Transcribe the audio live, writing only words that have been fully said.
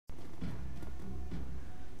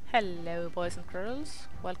Hello boys and girls,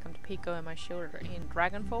 welcome to Pico and my shoulder in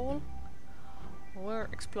Dragonfall. We're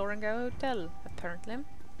exploring a hotel, apparently.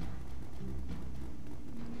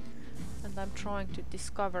 And I'm trying to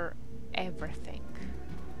discover everything.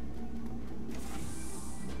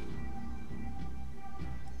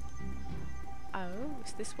 Oh,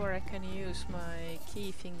 is this where I can use my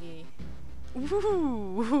key thingy?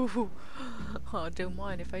 Ooh! Oh, don't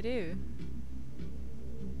mind if I do.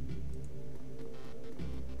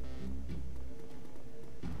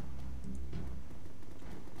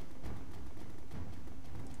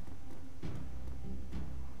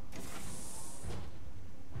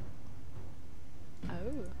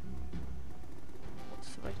 Oh.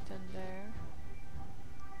 What's written there?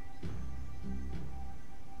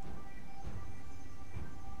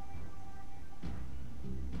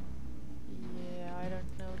 Yeah, I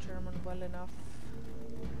don't know German well enough.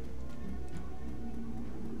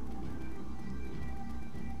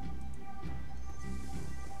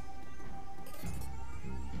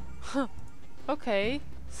 Huh. Okay,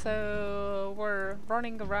 so we're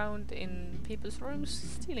running around in people's rooms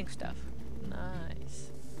stealing stuff. Nice.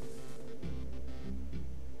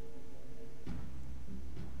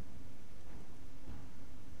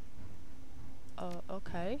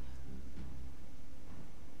 Okay.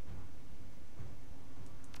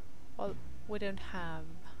 Well, we don't have...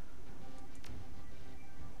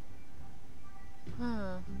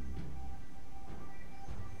 Huh.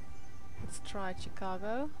 Let's try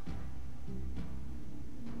Chicago.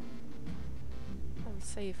 I'll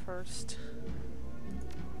save first.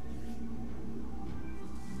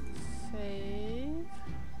 Save.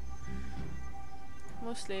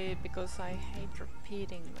 Mostly because I hate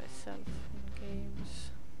repeating myself in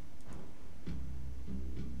games.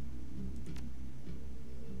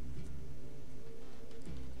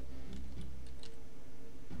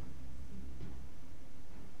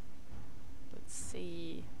 Let's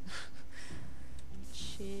see.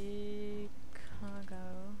 Chicago.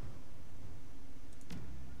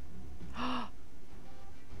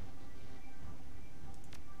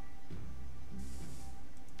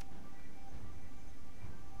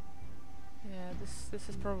 Yeah, this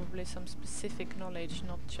is probably some specific knowledge,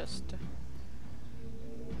 not just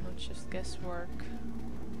guesswork.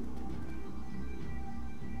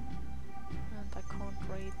 And I can't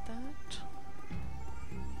read that.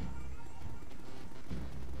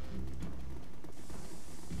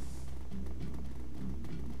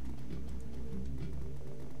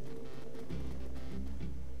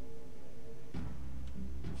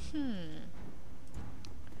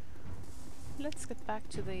 Let's get back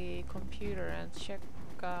to the computer and check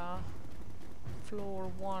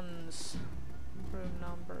floor 1's room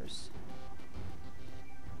numbers.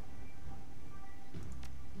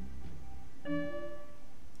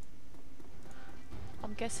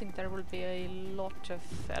 I'm guessing there will be a lot of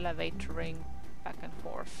elevatoring back and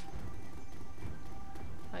forth.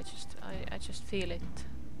 I just feel it.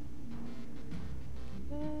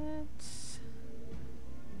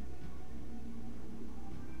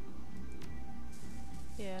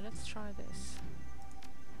 Let's try this.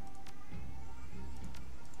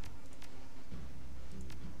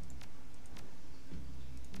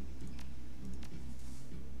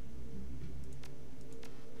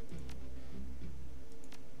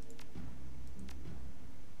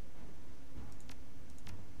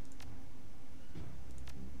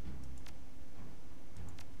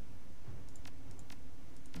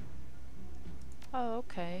 Oh,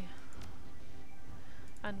 okay.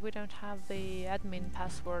 And we don't have the admin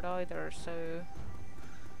password either, so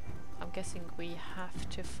I'm guessing we have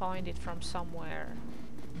to find it from somewhere.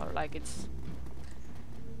 Or like it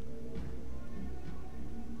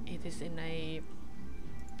is in a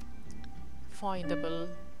findable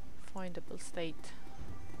state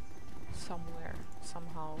somewhere,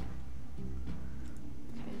 somehow.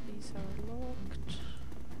 Okay, these are locked.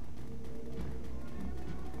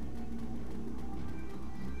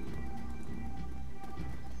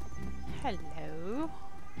 Hello.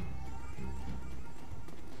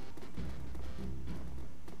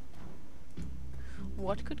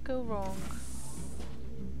 What could go wrong?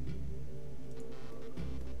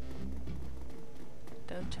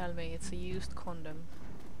 Don't tell me it's a used condom.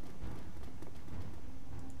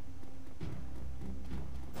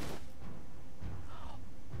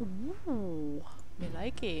 Ooh, me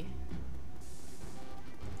likey.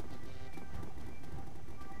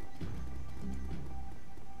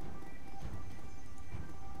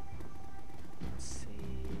 Let's see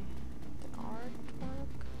the artwork.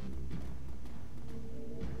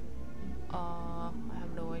 I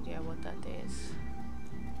have no idea what that is.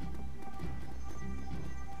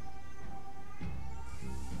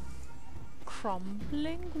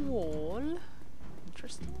 crumbling wall.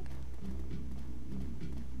 Interesting.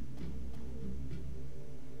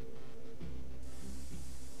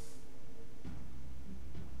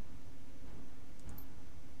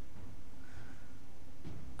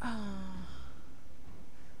 I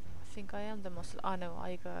think I am the muscle. Oh no,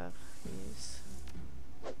 Iger is.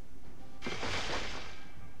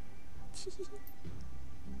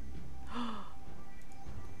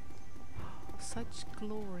 Such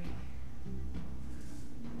glory.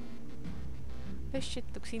 This shit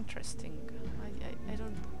looks interesting. I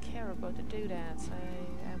don't care about the doodads.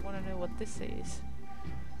 I want to know what this is.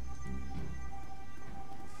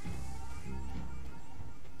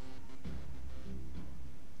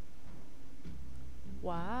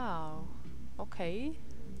 Wow. Okay.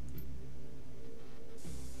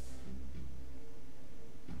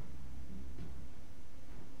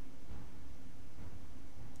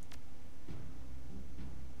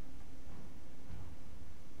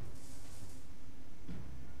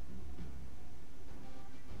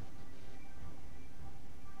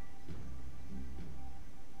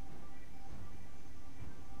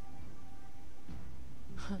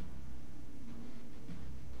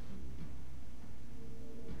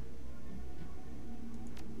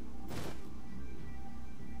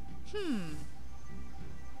 Hmm.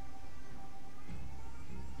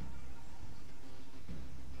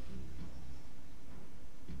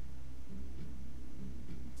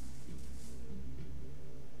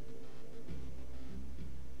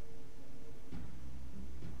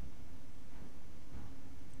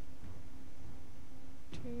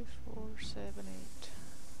 Two, 4, 7, 8.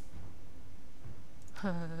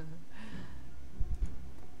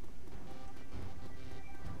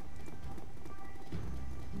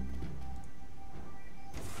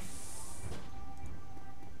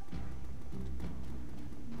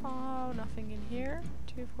 Oh, nothing in here.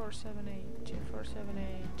 2, 4, 7, 8. 2, 4, 7,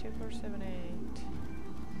 8. 2, 4, 7, 8.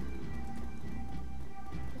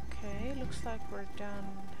 Okay, looks like we're done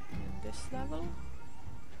in this level.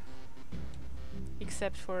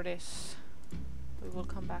 Except for this. We will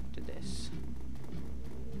come back to this.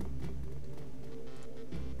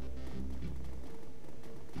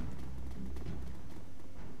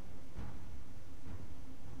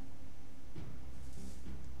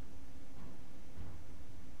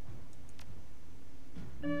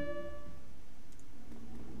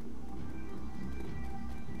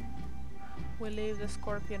 We'll leave the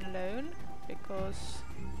scorpion alone because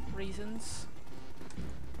reasons.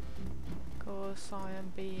 Because I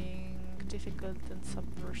am being difficult and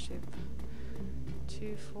subversive.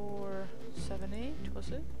 2, 4, 7, 8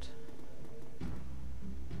 was it?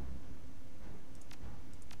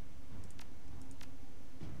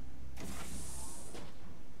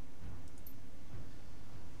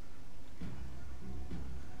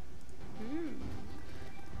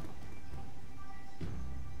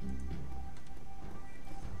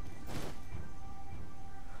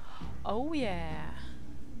 Oh yeah!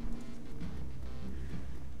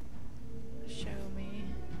 Show me.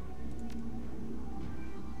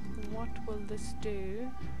 What will this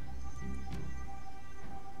do?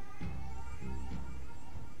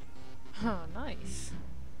 Huh, nice.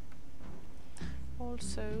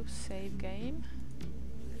 Also, save game.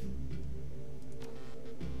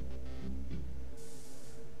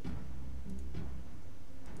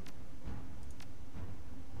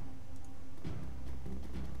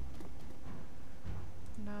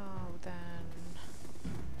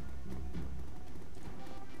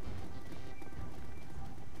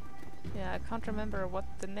 I can't remember what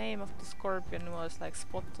the name of the scorpion was, like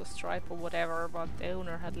Spot or Stripe or whatever, but the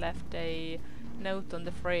owner had left a note on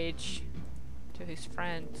the fridge to his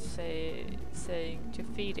friend saying to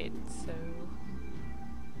feed it, so...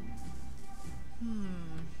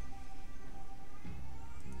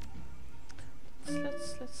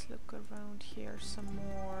 Let's look around here some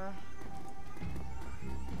more.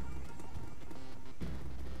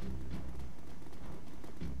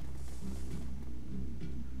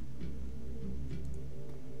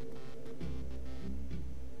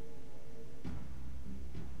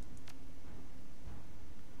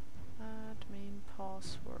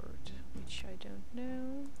 Password, which I don't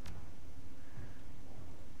know.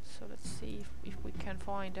 So let's see if we can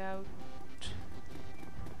find out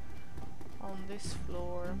on this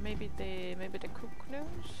floor. Maybe the cook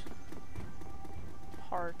knows?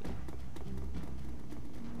 Hardly.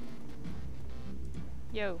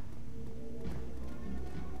 Yo.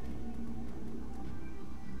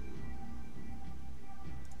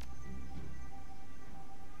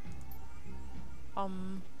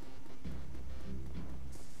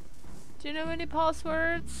 Do you know any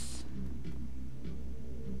passwords?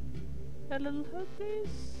 A little hood,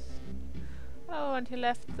 please. Oh, and he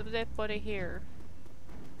left the dead body here.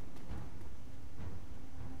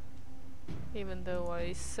 Even though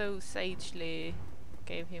I so sagely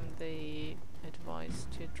gave him the advice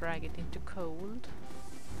to drag it into cold.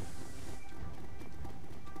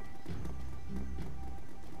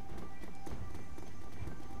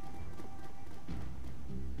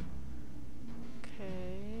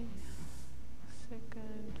 Okay.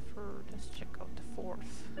 Second, third, let's check out the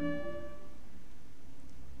fourth.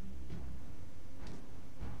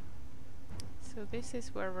 So this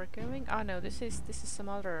is where we're going. Ah no, this is some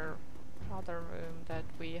other room that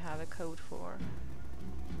we have a code for.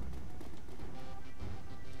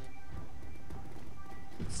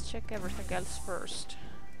 Let's check everything else first.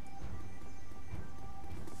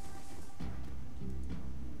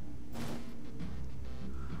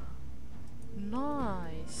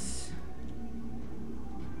 Nice.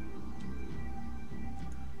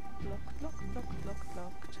 Locked, locked, locked, locked,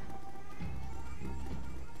 locked.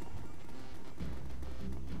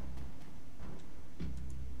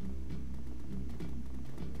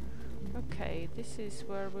 Okay, this is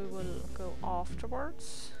where we will go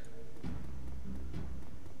afterwards.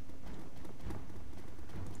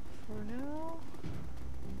 For now,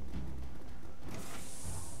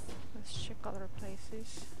 let's check other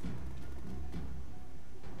places.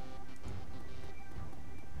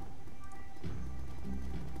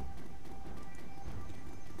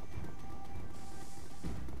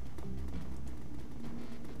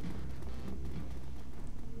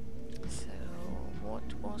 So,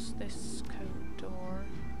 what was this code door?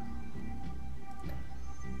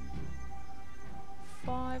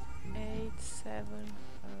 5870.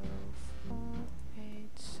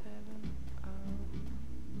 5870.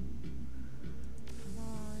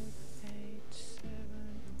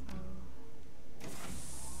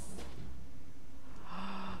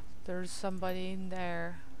 5870. There's somebody in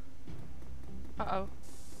there. Uh-oh.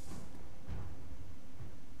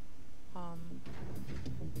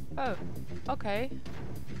 Oh, okay.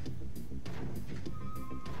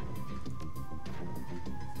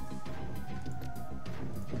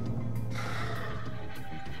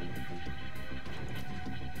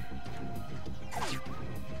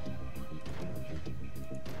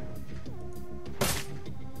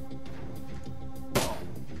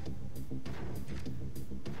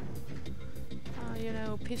 You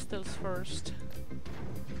know, pistols first.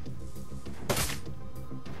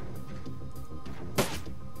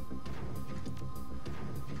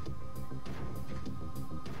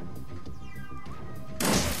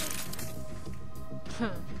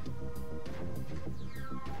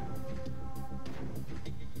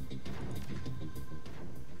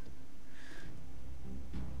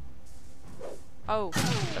 Oh,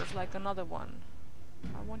 there's like another one.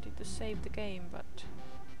 I wanted to save the game, but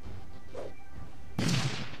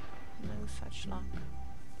no such luck.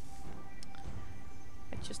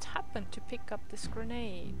 I just happened to pick up this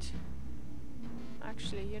grenade.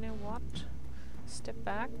 Actually, you know what? Step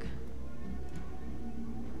back.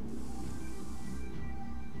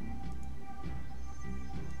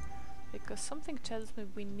 Because something tells me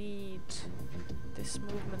we need this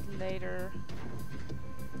movement later.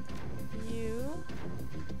 You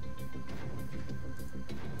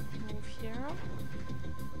move here.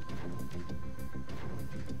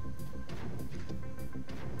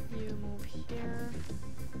 You move here.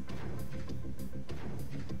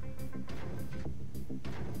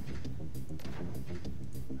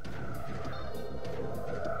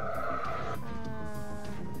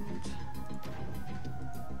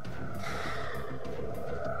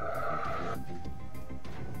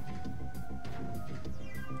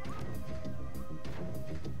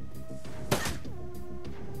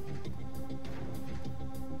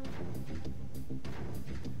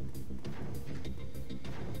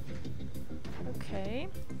 Okay.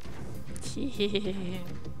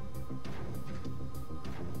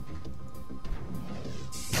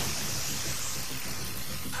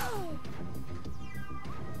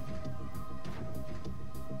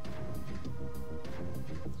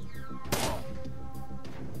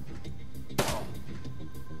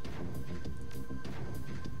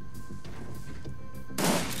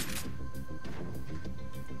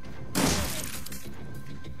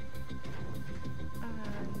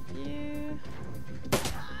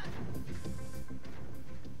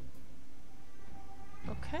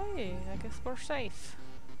 Okay, I guess we're safe.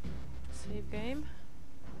 Save game.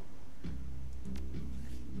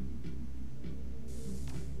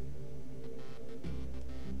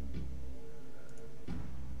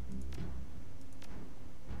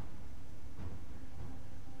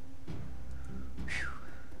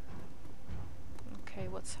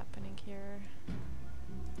 what's happening here.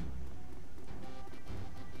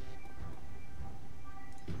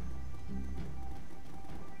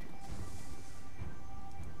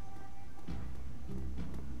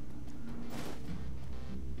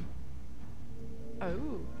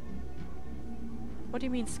 Oh. What do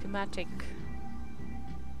you mean schematic?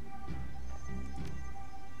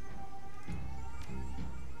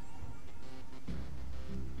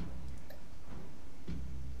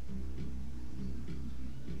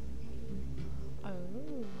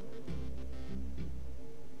 Oh.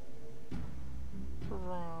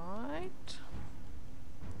 Right.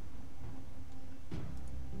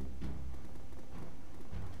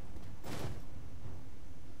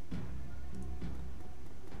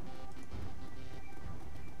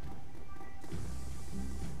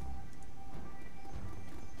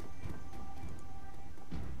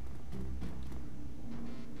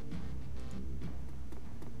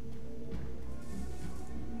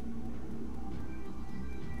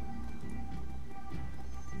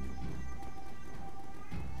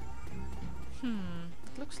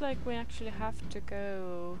 It looks like we actually have to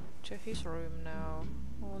go to his room now.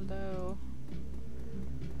 Although...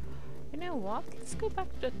 You know what? Let's go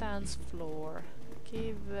back to the dance floor.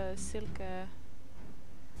 Give Silke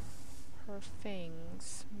her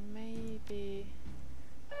things. Maybe...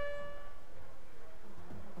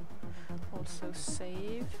 Also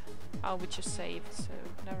save. Oh, we just saved, so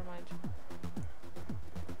never mind.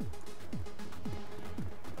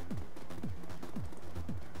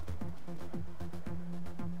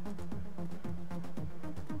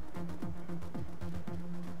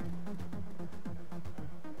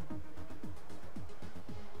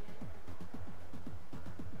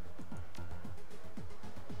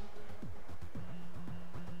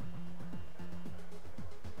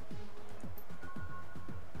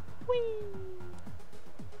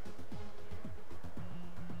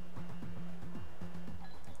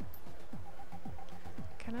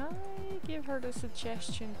 Can I give her the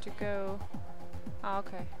suggestion to go? Ah,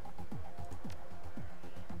 okay.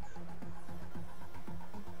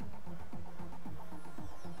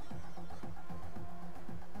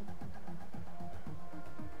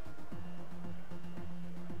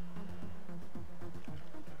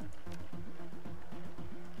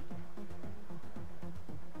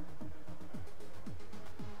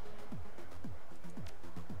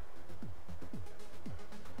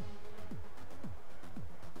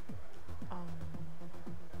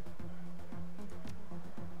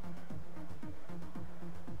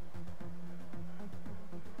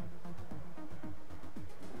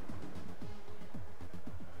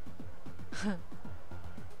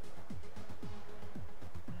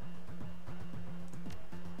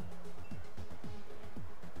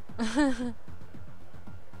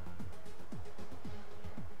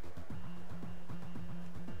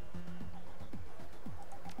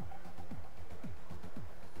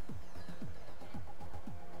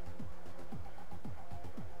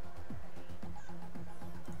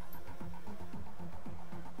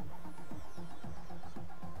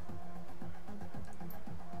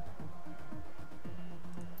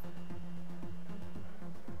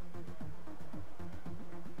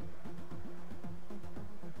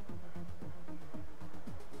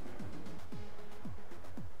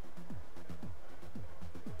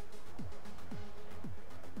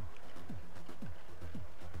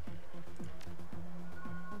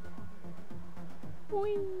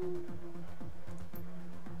 Whee!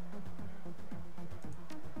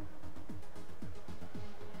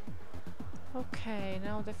 Okay,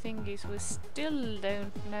 now the thing is we still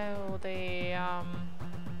don't know the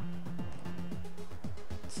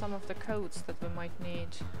some of the codes that we might need.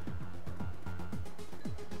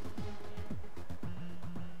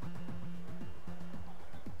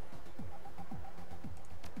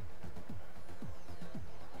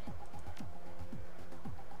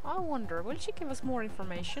 I wonder, will she give us more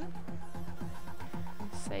information?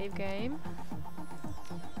 Save game.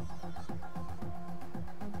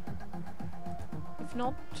 If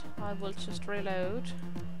not, I will just reload.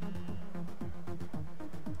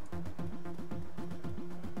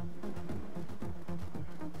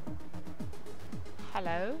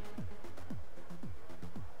 Hello?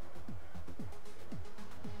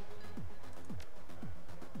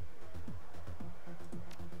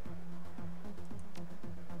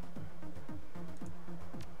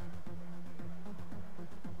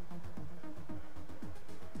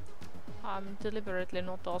 I'm deliberately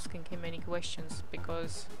not asking him any questions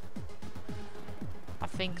because I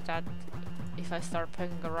think that if I start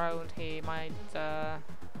poking around he might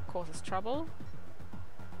cause us trouble.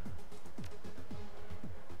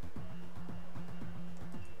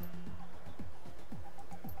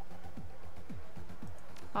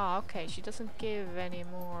 Ah, okay, she doesn't give any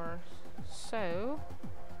more. So,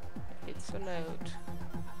 it's a load.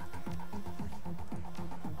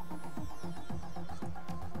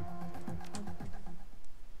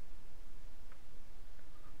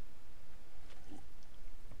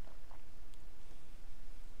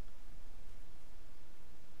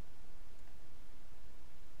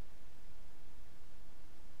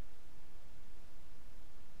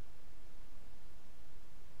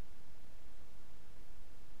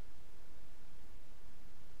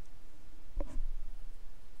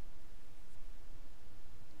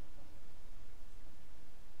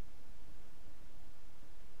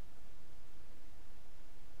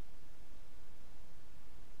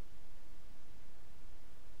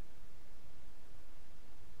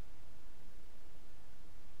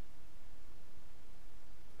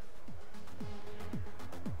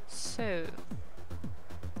 So,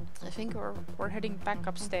 I think we're heading back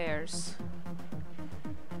upstairs.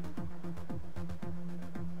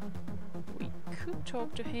 We could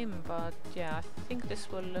talk to him, but yeah, I think this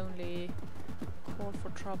will only call for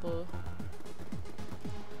trouble.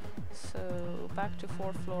 So, back to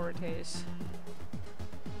 4th floor it is.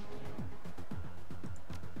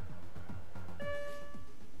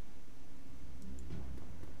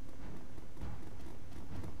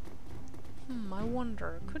 I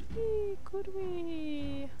wonder, could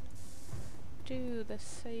we do the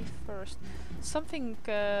safe first? Something,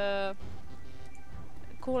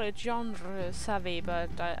 call it genre savvy, but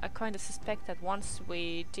I kind of suspect that once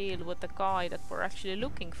we deal with the guy that we're actually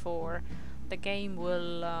looking for, the game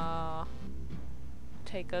will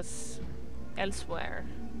take us elsewhere.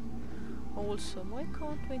 Also, why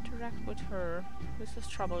can't we interact with her? This is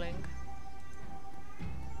troubling.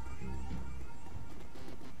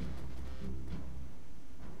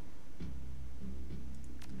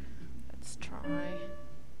 Let's try.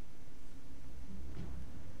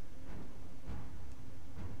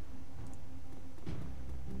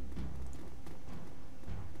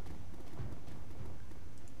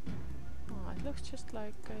 Oh, it looks just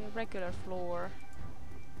like a regular floor,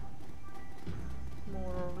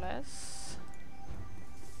 more or less.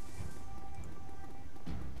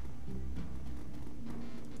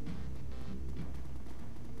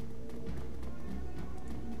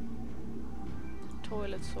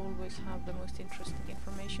 Toilets always have the most interesting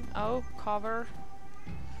information. Oh, cover.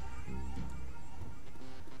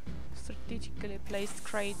 Strategically placed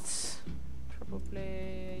crates. Probably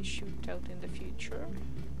a shootout in the future.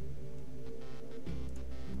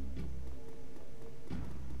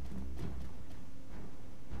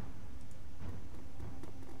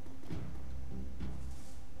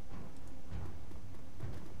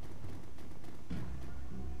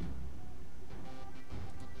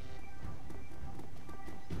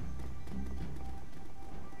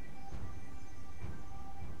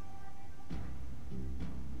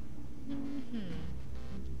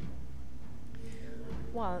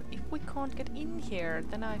 Well, if we can't get in here,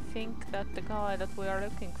 then I think that the guy that we are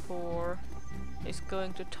looking for is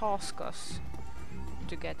going to task us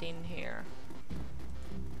to get in here.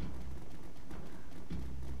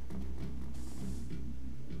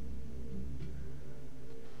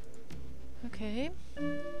 Okay.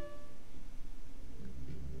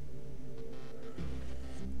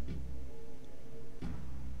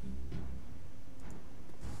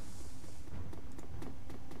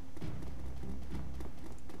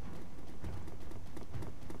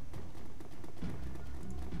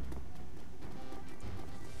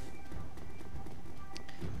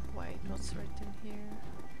 Wait, what's written here?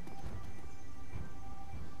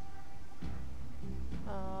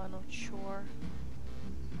 Not sure.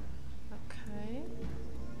 Okay.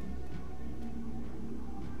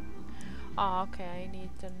 Ah, okay, I need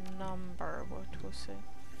the number. What was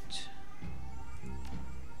it?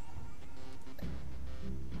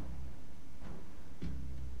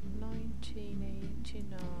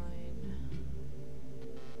 $19.89.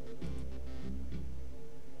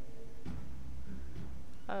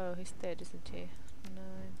 Oh, he's dead, isn't he?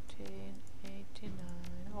 1989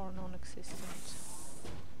 or non-existent.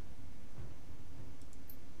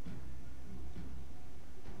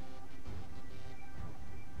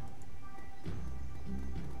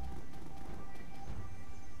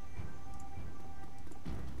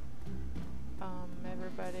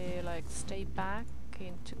 Everybody like stay back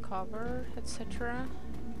into cover, etc.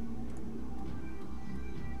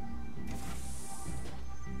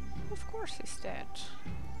 Of course he's dead.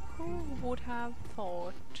 Who would have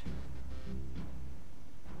thought?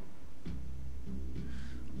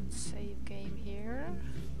 Let's save game here.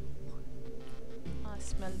 I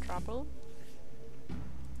smell trouble.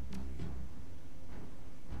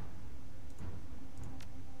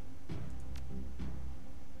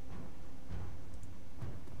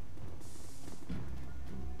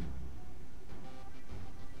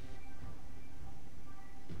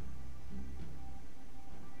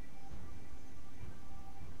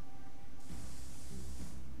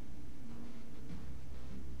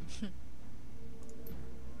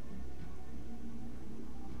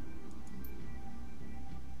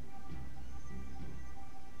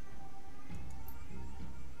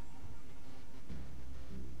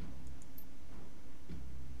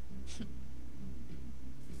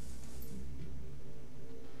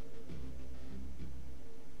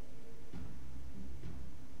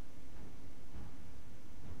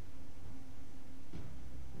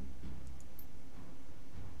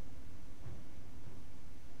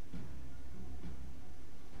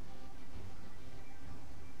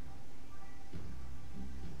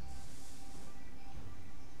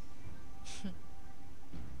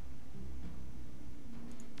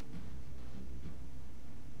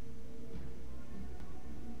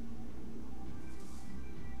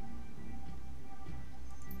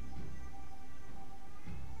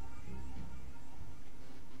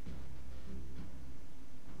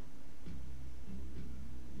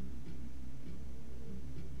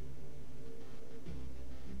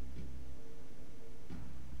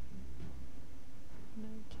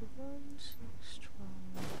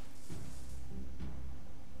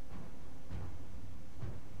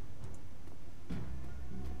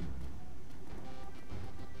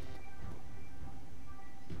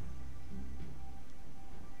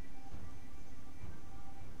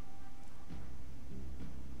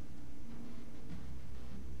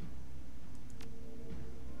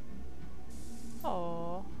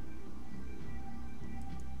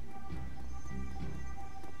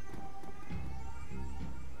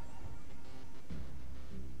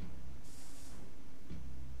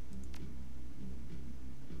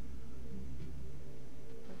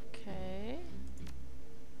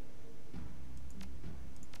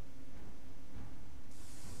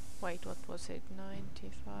 Wait, what was it?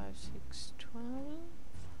 95, 612?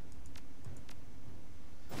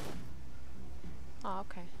 Ah,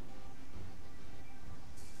 okay.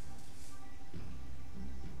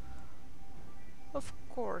 Of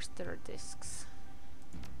course there are discs.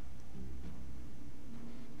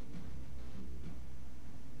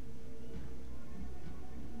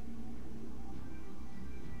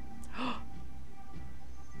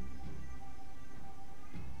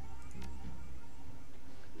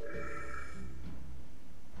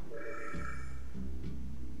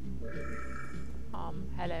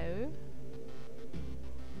 Hello?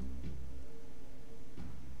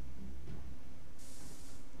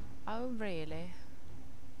 Oh, really?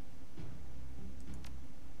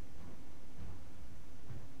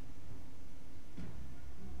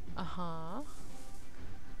 Uh-huh.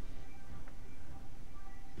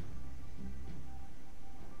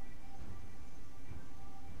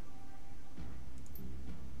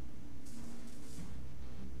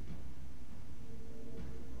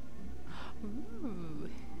 Ooh.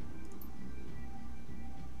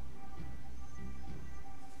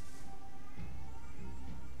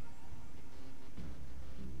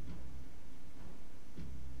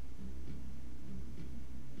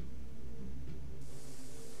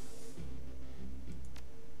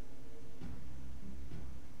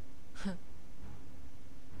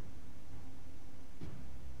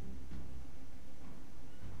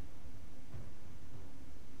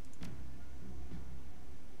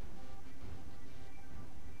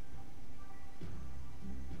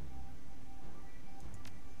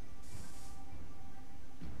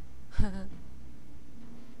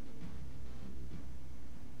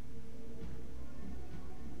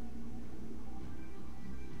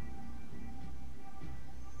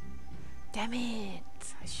 Damn it!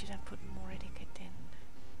 I should have put more etiquette in.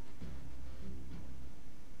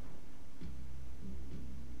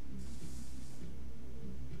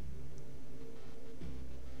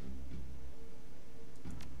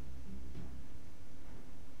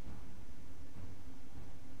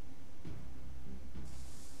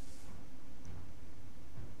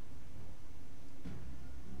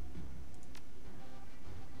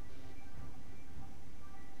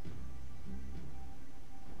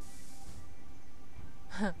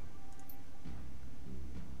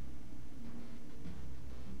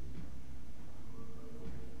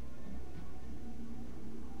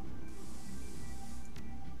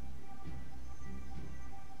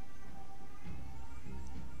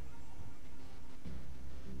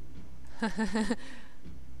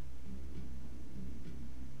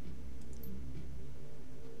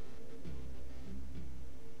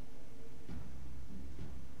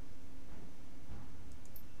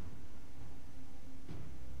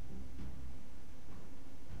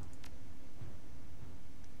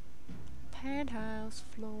 Penthouse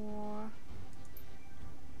floor.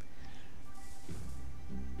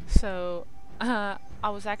 So, I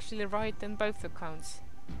was actually right in both accounts.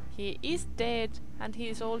 He is dead, and he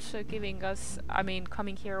is also giving us, I mean,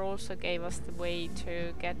 coming here also gave us the way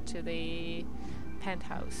to get to the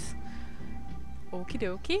penthouse. Okie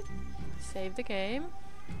dokie. Save the game.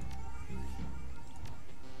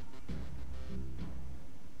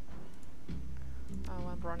 Oh,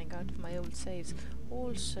 I'm running out of my old saves.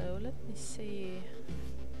 Also, let me see.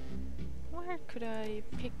 Where could I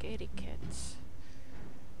pick etiquette?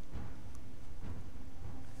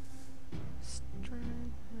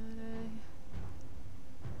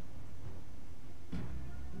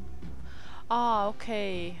 Ah,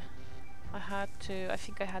 okay. I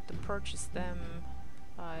think I had to purchase them,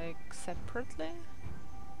 like, separately.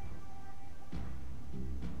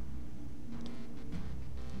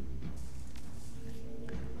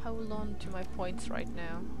 Hold on to my points right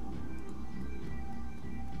now.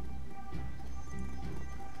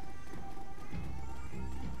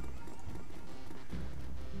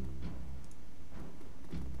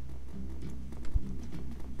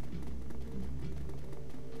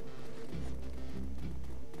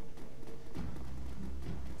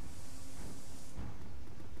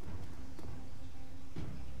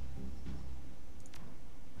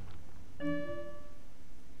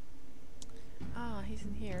 Ah, he's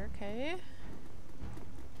in here, okay.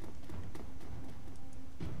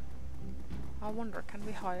 I wonder, can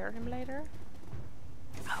we hire him later?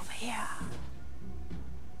 Over here!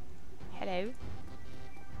 Hello?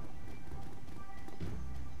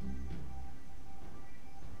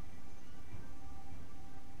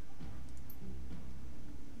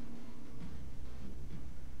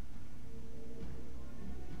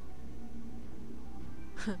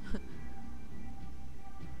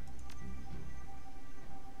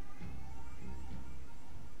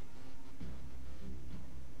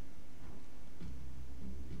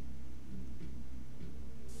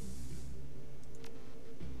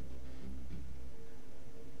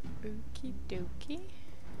 Okie dokie.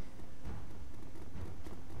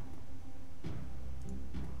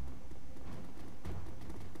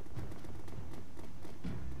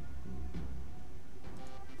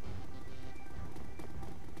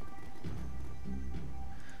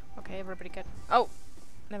 Okay, everybody get... Oh!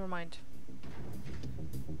 Never mind.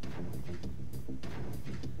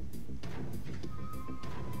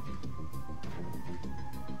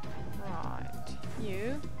 Right.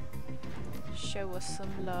 You. Show us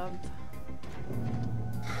some love.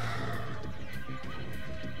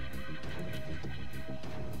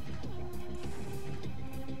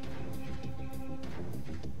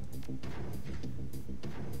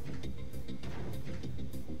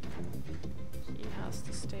 He has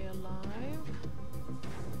to stay alive.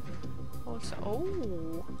 Also,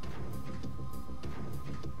 oh!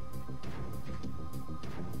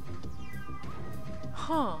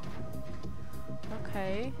 Huh.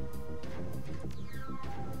 Okay.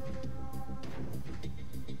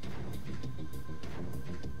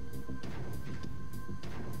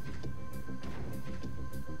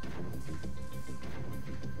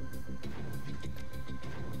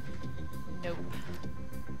 Nope.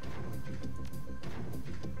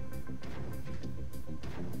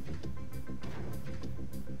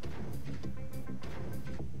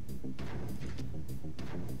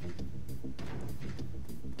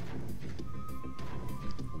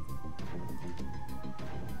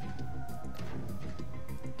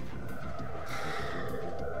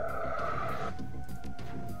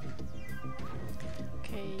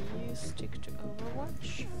 Okay, you stick to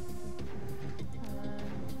Overwatch.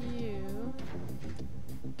 And you...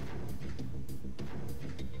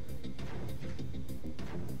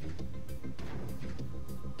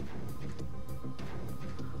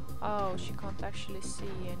 Oh, she can't actually see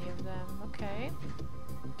any of them. Okay.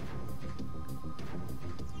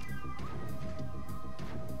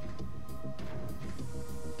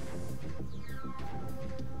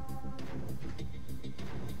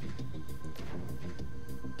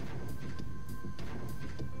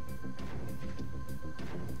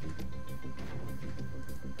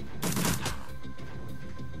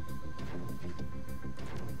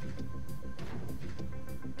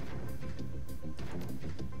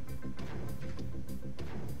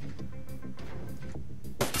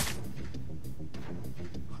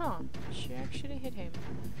 Huh, she actually hit him.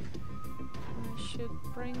 I should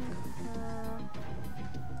bring her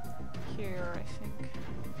here, I think.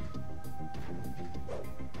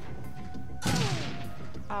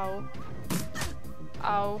 Ow.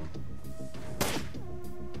 Ow.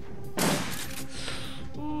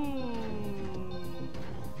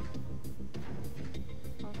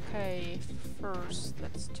 Okay, first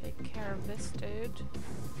let's take care of this dude.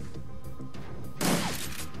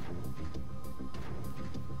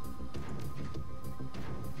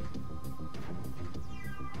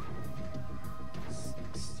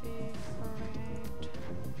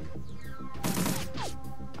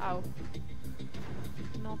 Ow.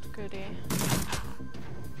 Not goody.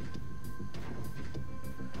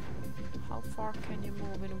 How far can you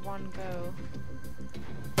move in one go?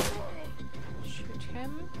 Shoot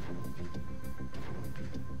him.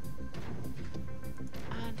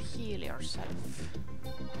 And heal yourself.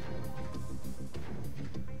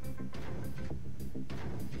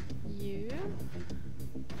 You.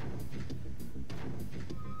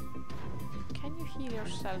 Can you heal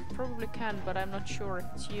yourself? Probably can, but I'm not sure if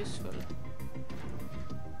it's useful.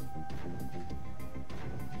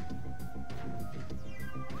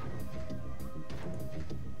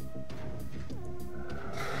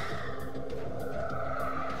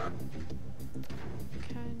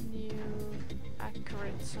 Can you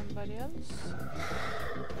accurate somebody else?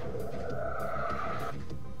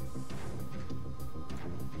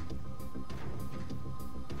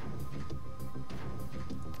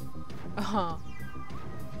 Uh-huh.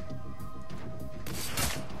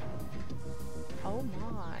 Oh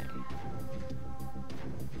my.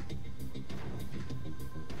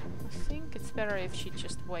 I think it's better if she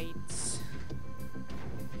just waits.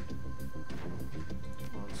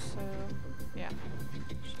 Also, yeah,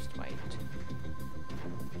 just wait.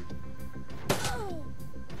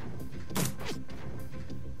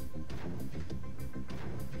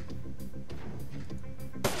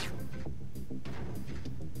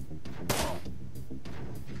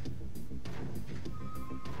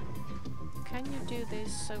 Can you do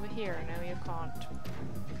this over here? No, you can't.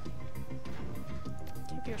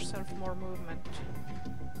 Give yourself more movement.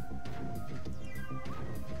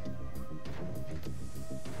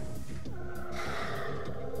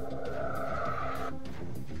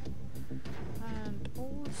 And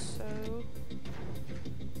also...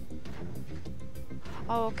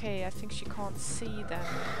 Oh, okay, I think she can't see them.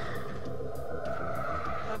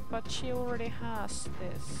 But she already has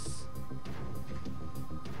this.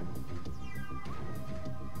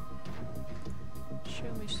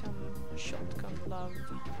 Show me some shotgun love.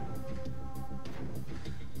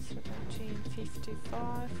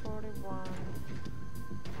 1755, 41.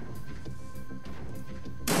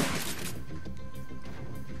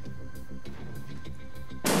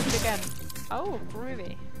 Do it again. Oh,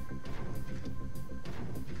 groovy.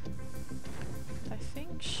 I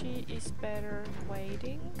think she is better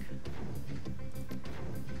waiting.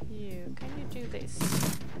 You, can you do this?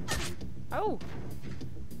 Oh!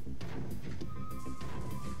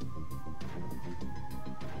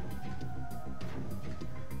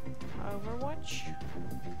 Overwatch.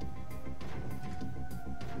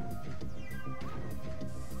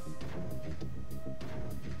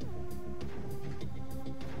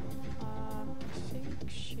 I think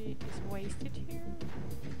she is wasted here,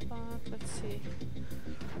 but let's see.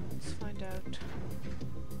 Let's find out.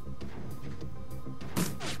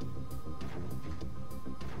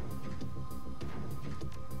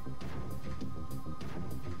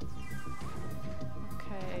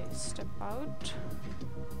 Okay, step out.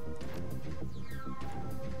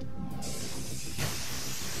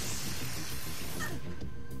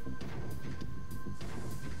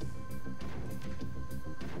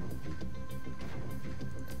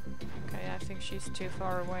 Okay, I think she's too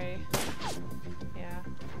far away. Yeah,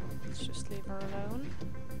 let's just leave her alone.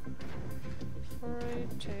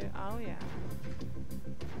 42. Oh yeah.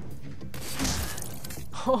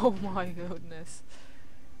 Oh my goodness.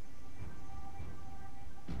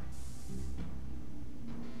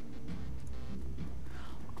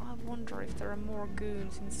 I wonder if there are more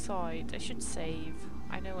goons inside. I should save.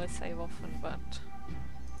 I know I save often, but...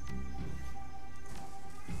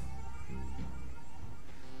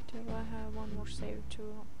 Do I have one more save to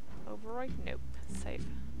overwrite? Nope. Save.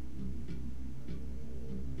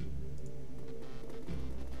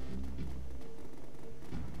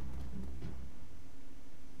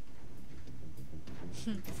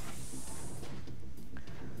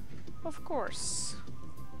 Of course.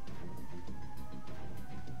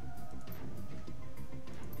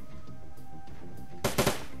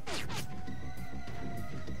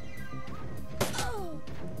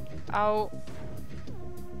 Oh.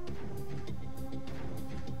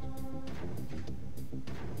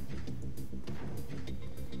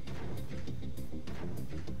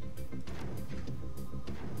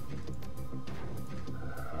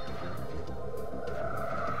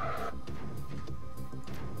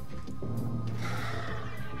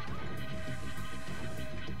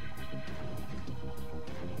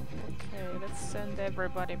 Okay, let's send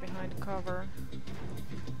everybody behind cover.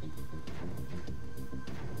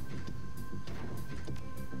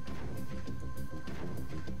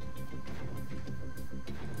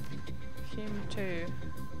 Him too.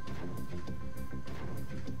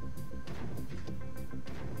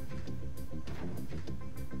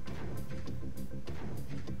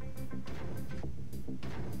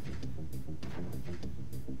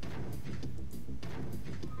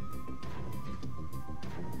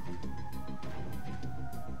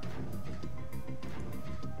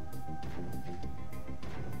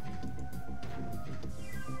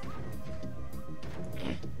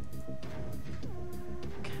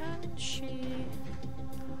 Can she...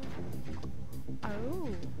 Oh.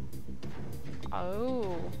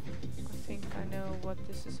 Oh. I think I know what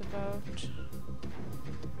this is about.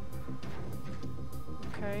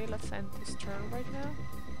 Okay, let's end this turn right now.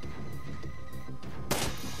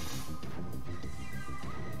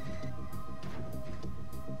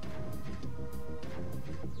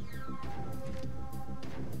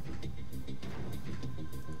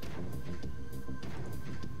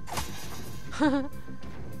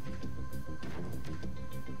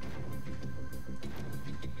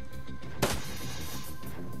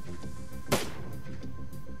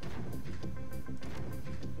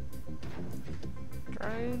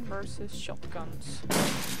 Drone versus shotguns.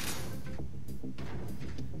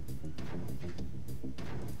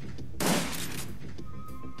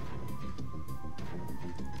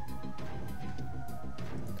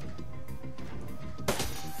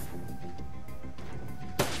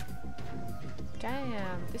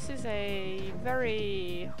 Damn, this is a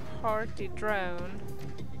very hearty drone.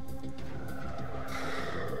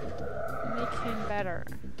 Make him better.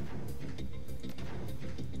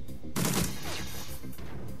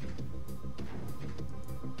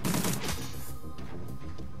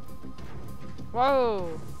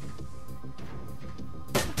 Whoa!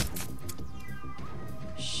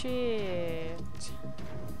 Shit.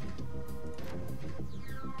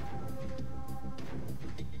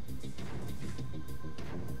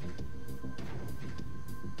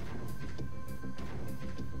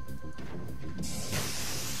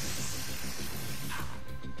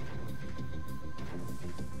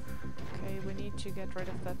 to get rid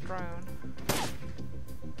of that drone.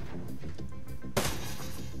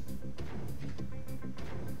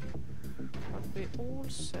 But we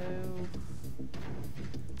also...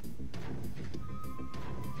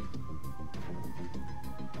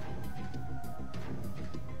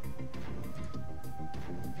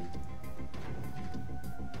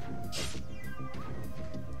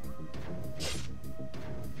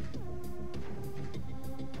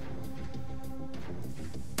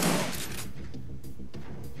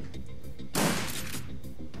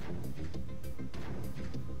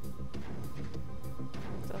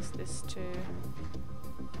 does this too?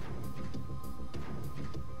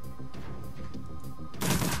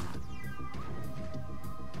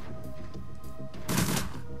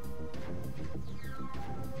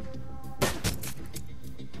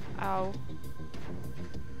 Ow.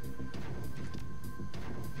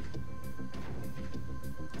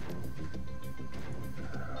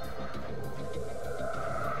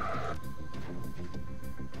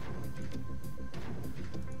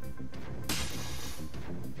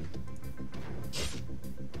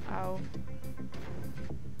 Ow.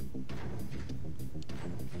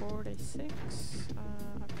 46.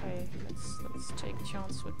 Okay, let's take a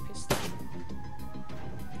chance with pistol.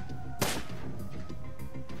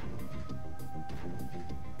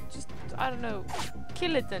 Just, I don't know,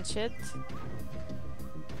 kill it and shit.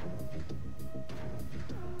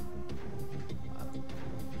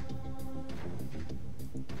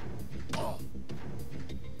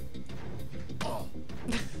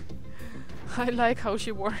 I like how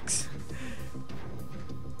she works.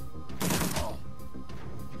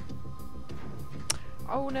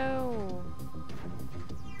 Oh no!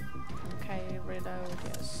 Okay, reload,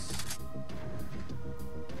 yes.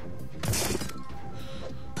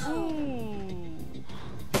 Ooh!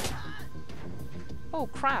 Oh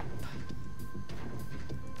crap!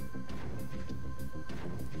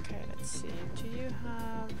 Okay, let's see. Do you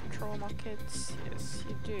have trauma kits? Yes,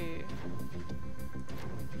 you do.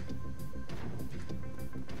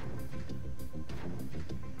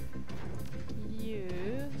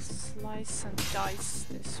 Slice and dice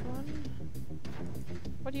this one.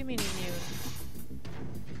 What do you mean immune?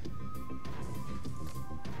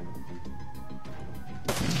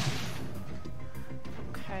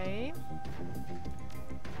 Okay.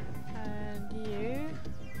 And you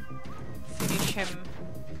finish him.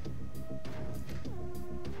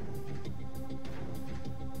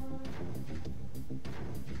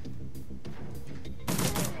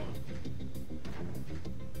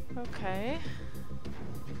 Okay.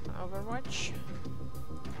 Overwatch.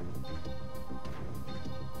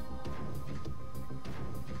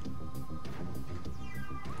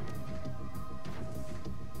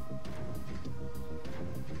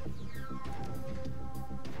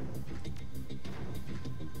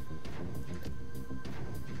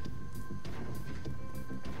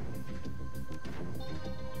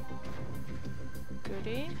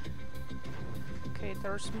 Goodie. Okay,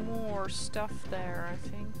 there's more stuff there, I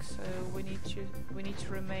think, so we need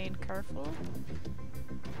to remain careful.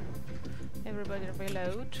 Everybody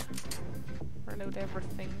reload. Reload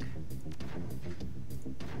everything.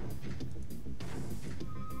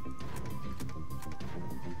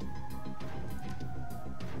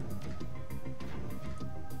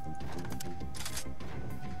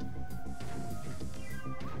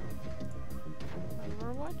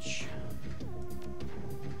 Overwatch.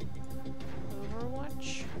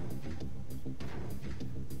 Overwatch.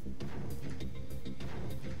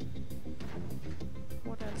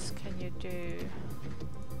 What else can you do?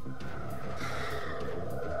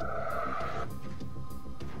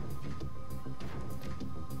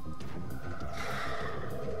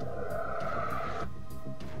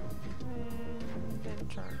 And then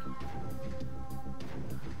turn.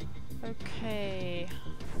 Okay.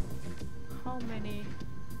 How many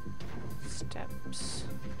steps?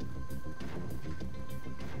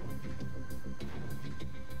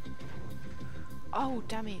 Oh,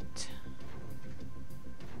 damn it.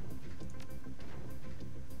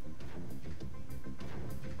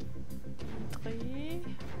 D3.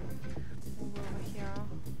 Move over here.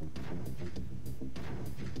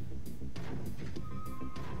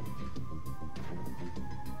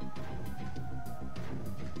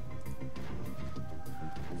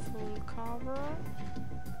 Full cover.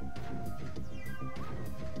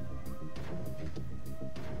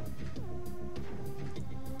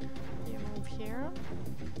 You move here.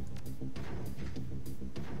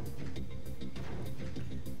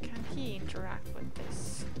 Can he interact with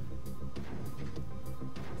this?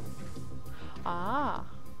 Ah.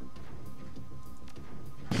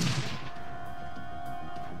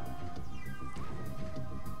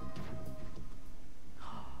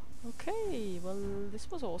 this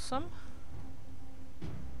was awesome.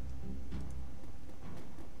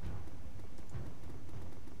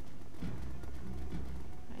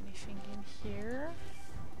 Anything in here?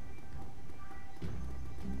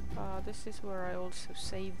 This is where I also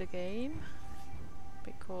save the game,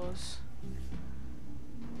 because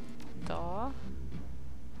duh.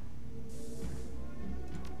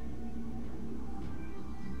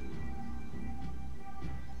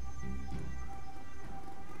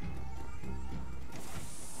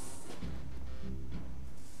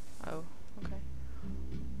 Oh, okay.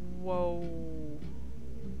 Whoa.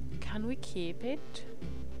 Can we keep it?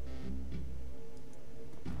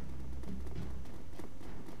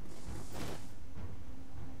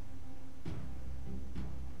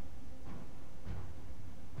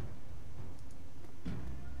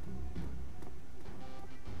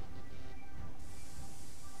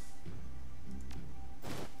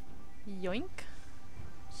 Yoink.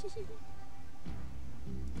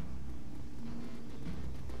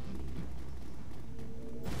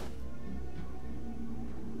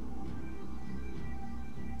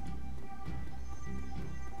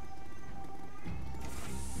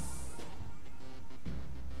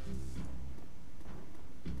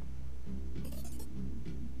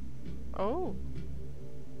 Oh.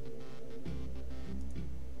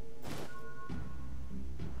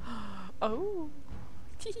 Oh.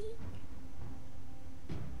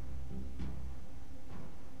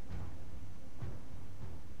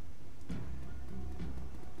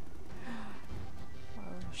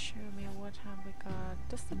 Well, show me what have we got.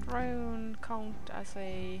 Does the drone count as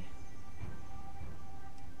a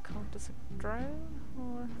drone,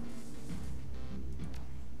 or?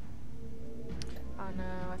 Oh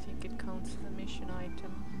no, I think it counts as a mission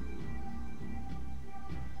item.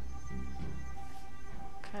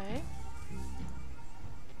 Okay.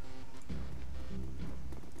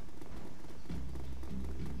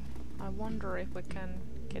 I wonder if we can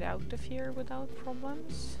get out of here without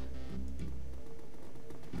problems.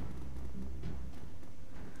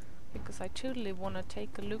 Because I totally want to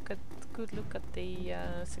take a good look at the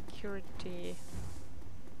security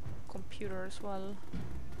computer as well.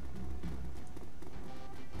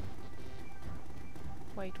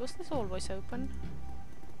 Wait, was this always open?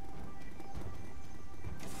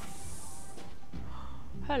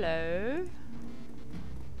 Hello?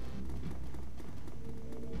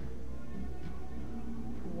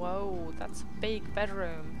 Whoa, that's a big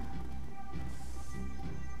bedroom.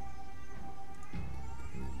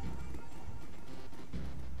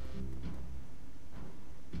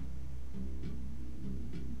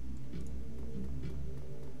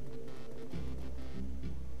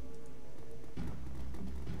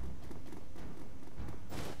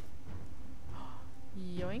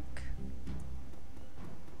 Yoink.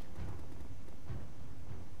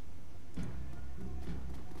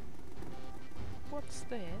 What's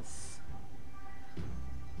this?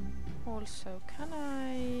 Also, can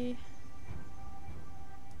I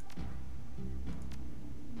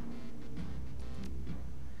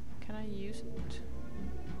use it?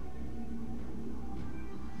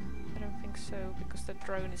 I don't think so, because the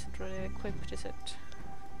drone isn't really equipped, is it?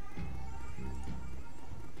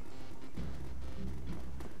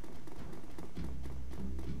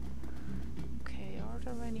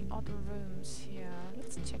 Any other rooms here?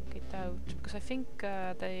 Let's check it out, because I think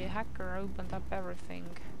the hacker opened up everything.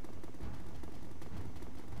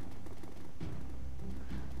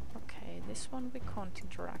 Okay, this one we can't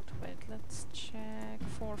interact with. Let's check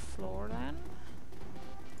 4th floor then.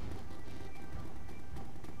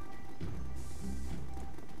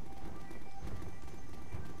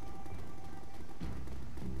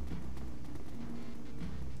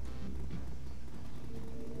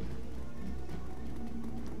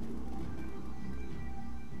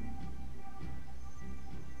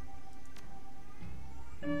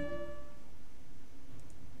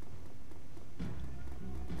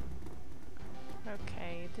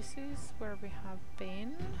 Okay, this is where we have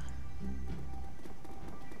been.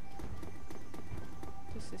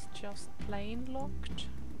 This is just plain locked.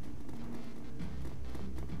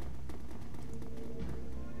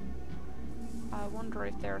 I wonder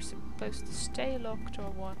if they're supposed to stay locked or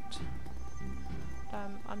what.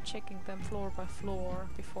 I'm checking them floor by floor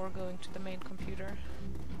before going to the main computer.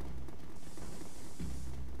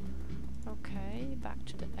 Okay, back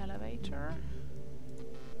to the elevator.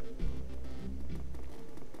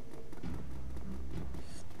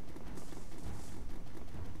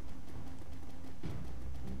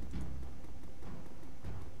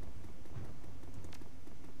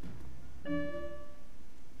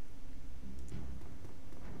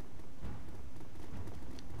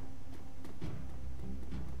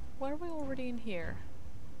 Were we already in here?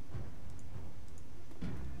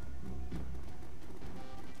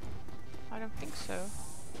 I don't think so.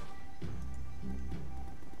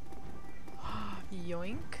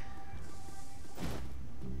 Yoink.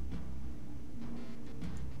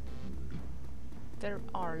 There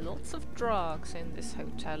are lots of drugs in this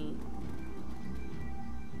hotel.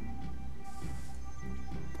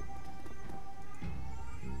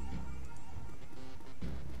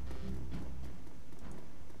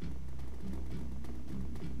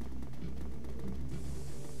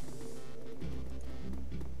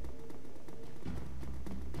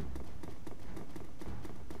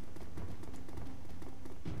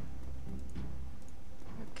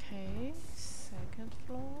 Okay, second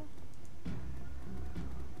floor.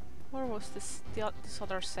 Where was this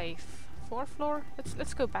other safe? Fourth floor?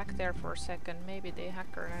 Let's go back there for a second. Maybe the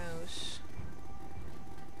hacker knows.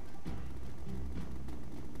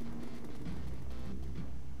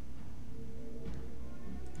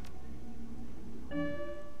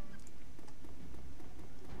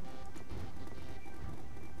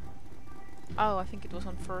 Oh, I think it was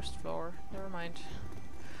on first floor. Never mind.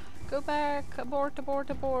 Go back! Abort, abort,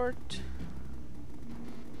 abort!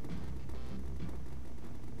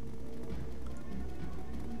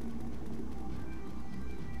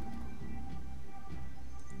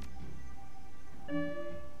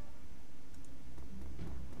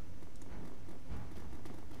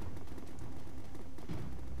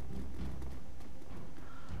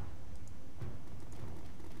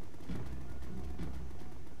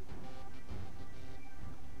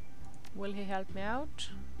 Will he help me out?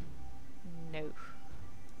 No.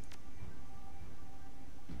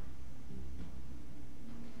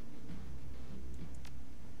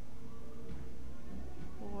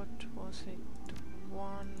 What was it?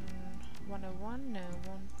 101? No,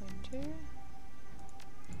 1.2?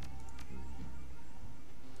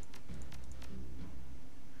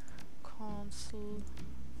 Console.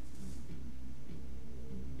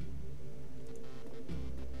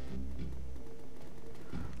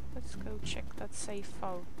 Let's go check that safe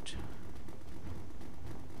out.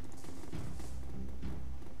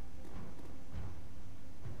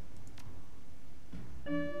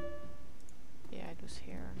 Yeah, it was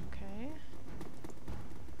here, okay.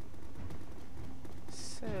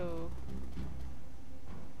 So...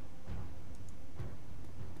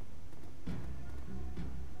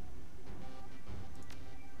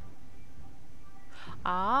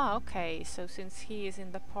 Ah, okay, so since he is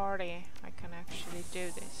in the party, I can actually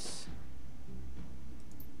do this.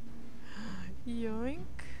 Yoink!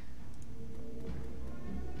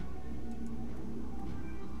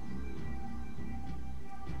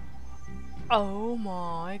 Oh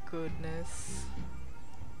my goodness.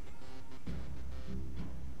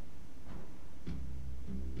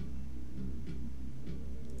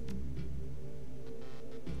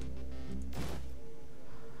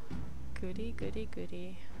 Goody, goody,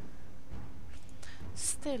 goody.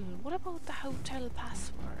 Still, what about the hotel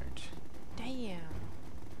password? Damn.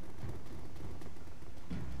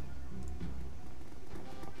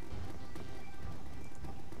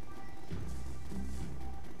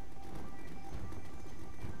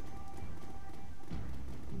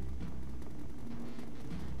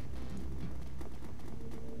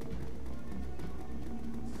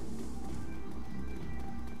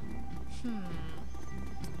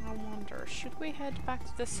 I wonder, should we head back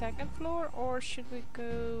to the second floor or should we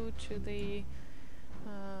go to the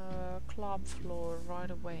club floor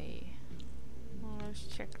right away? Well, let's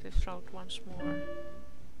check this out once more.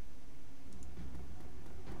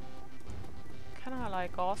 Can I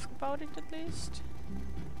like ask about it at least?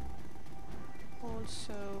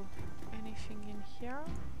 Also, anything in here?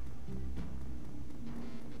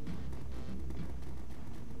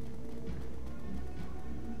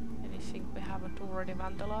 Anything we haven't already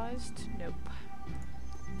vandalized? Nope.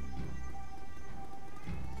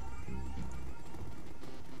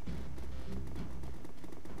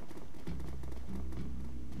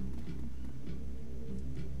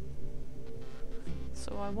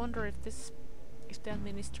 So I wonder if the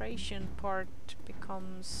administration part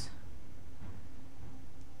becomes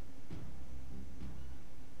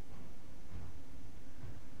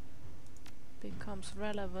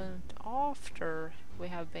relevant after we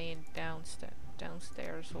have been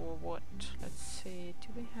downstairs or what. Let's see, do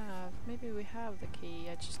we have, maybe we have the key,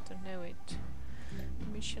 I just don't know it.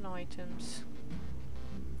 Mission items.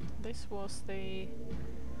 This was the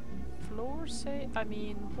floor safe, I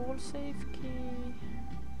mean wall safe key.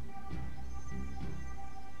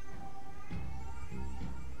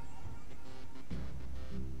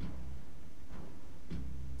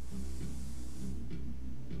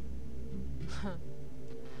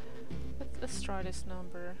 Let's try this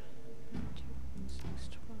number.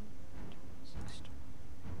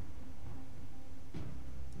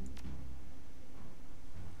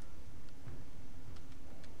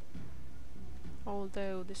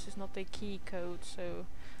 Although this is not a key code, so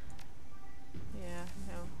yeah,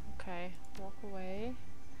 no. Okay, walk away.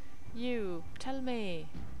 You, tell me.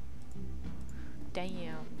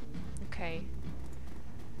 Damn. Okay.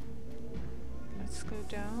 Let's go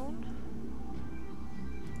down.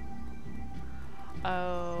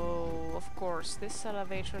 Oh, of course, this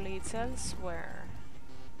elevator leads elsewhere.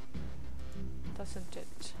 Doesn't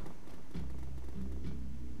it?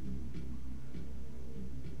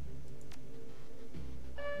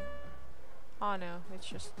 Oh no, it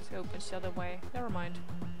just opens the other way. Never mind.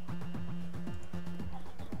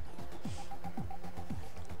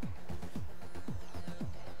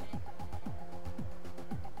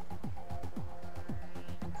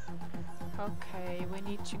 Okay, we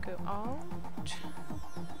need to go out.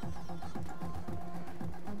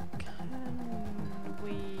 Can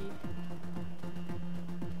we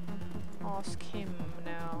ask him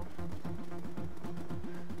now?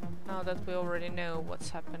 Now that we already know what's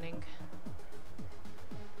happening.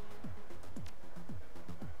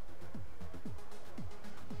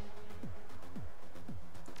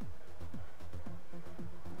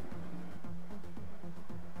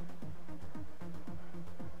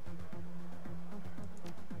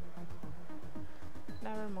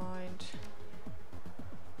 Never mind.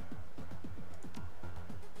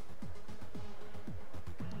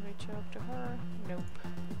 Can we talk to her? Nope.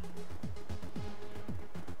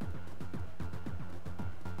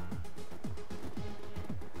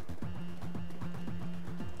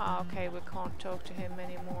 Ah, okay, we can't talk to him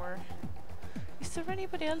anymore. Is there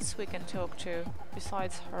anybody else we can talk to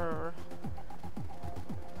besides her?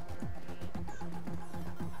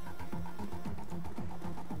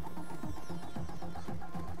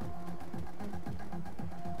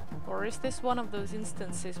 Or is this one of those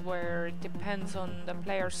instances where it depends on the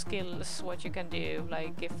player's skills what you can do?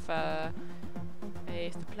 Like if the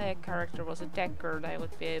player character was a decker, they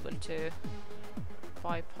would be able to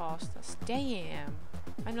bypass this. Damn!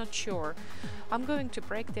 I'm not sure. I'm going to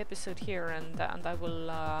break the episode here and I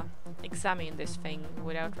will examine this thing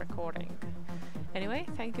without recording. Anyway,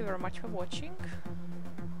 thank you very much for watching.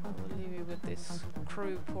 I will leave you with this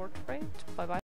crew portrait. Bye bye.